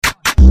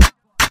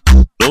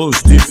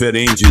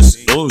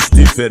Os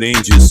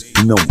diferentes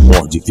não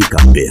pode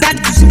ficar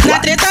perto dos iguais. Na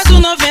treta do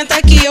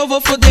 90 que eu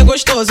vou fuder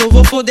gostoso.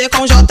 Vou fuder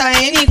com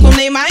JN, com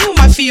Neymar e o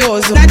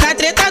mafioso. Na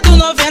treta do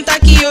 90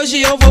 que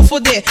hoje eu vou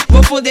fuder.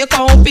 Vou fuder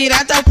com o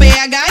pirata, o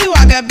PH e o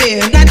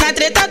HB. Na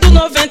treta do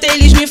 90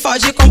 eles me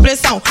fodem com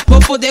pressão.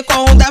 Vou fuder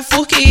com o da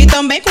Furk e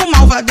também com o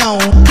malvadão.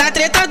 Na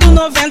treta do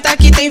 90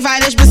 que tem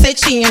várias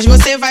bucetinhas.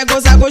 Você vai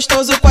gozar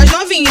gostoso com as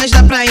novinhas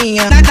da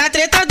prainha. Na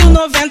treta do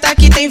 90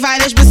 que tem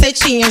várias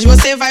bucetinhas.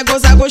 Você vai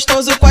gozar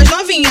gostoso com as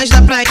novinhas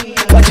da prainha.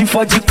 Pode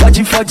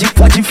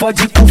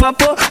com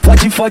vapor.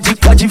 Pode com vapor.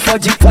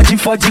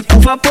 Pode com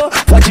vapor.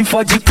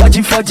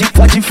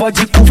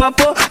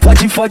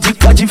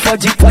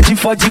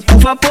 Pode com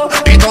vapor.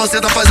 Então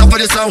cê faz a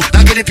posição,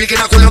 naquele pique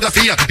na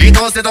coreografia.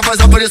 Então cê faz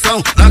a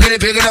posição, naquele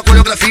pique na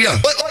coreografia.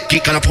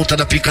 Quica na ponta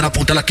da pica,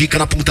 ela quica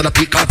na ponta da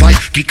pica, vai.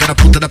 Quica na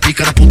ponta da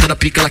pica,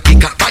 ela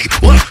quica, vai.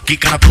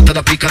 Quica na ponta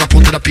da pica, ela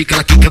quica na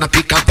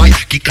pica, vai.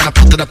 Quica na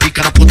ponta da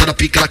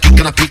pica, ela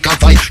quica na pica,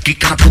 vai.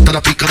 Quica na ponta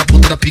da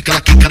pica,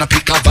 ela quica na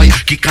pica, vai.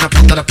 Quica na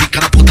ponta da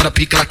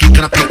pica, ela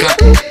quica na pica.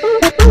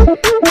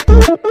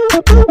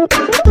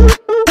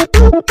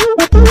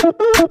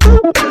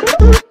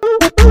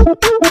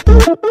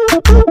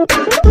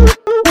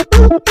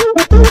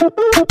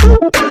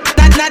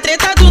 Na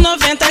treta do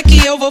 90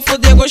 que eu vou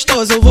fuder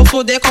gostoso. Vou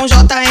fuder com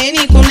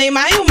JN, com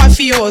Neymar e o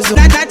mafioso.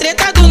 Na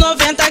treta do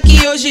 90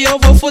 que hoje eu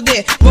vou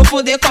fuder. Vou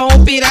fuder com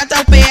o pirata,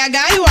 o PH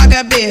e o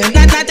HB.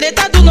 Na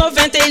treta do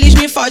 90 eles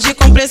me fodem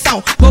com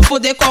pressão. Vou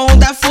fuder com o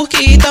da Furk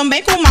e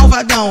também com o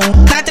malvadão.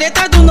 Na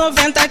treta do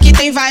 90 que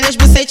tem várias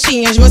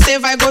bucetinhas. Você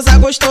vai gozar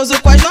gostoso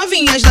com as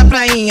novinhas da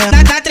prainha.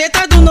 Na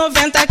treta do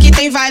 90 que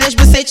tem várias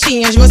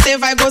bucetinhas. Você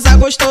vai gozar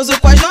gostoso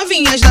com as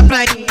novinhas da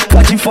prainha.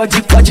 Pode com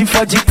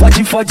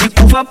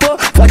vapor.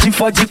 Pode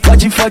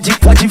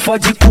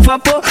com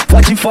vapor.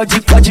 Pode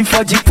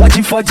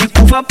com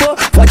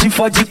vapor.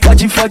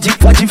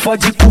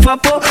 Pode com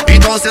vapor.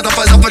 Então cê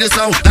faz a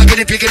posição,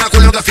 naquele pique na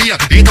coreografia.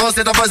 Então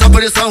cê faz a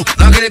posição,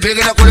 naquele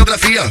pique na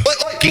coreografia.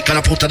 Quica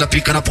na ponta da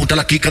pica,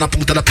 ela quica na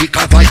ponta da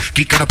pica, vai.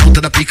 Quica na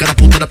ponta da pica,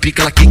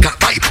 ela quica,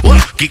 vai.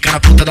 Quica na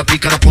ponta da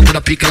pica, ela quica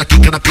na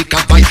pica,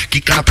 vai.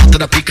 Quica na ponta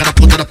da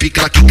pica,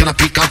 ela quica na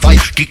pica, vai.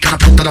 Quica na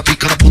ponta da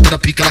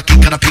pica, ela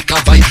quica na pica,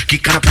 vai.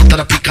 Quica na ponta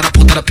da pica,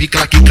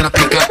 ela quica na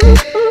pica.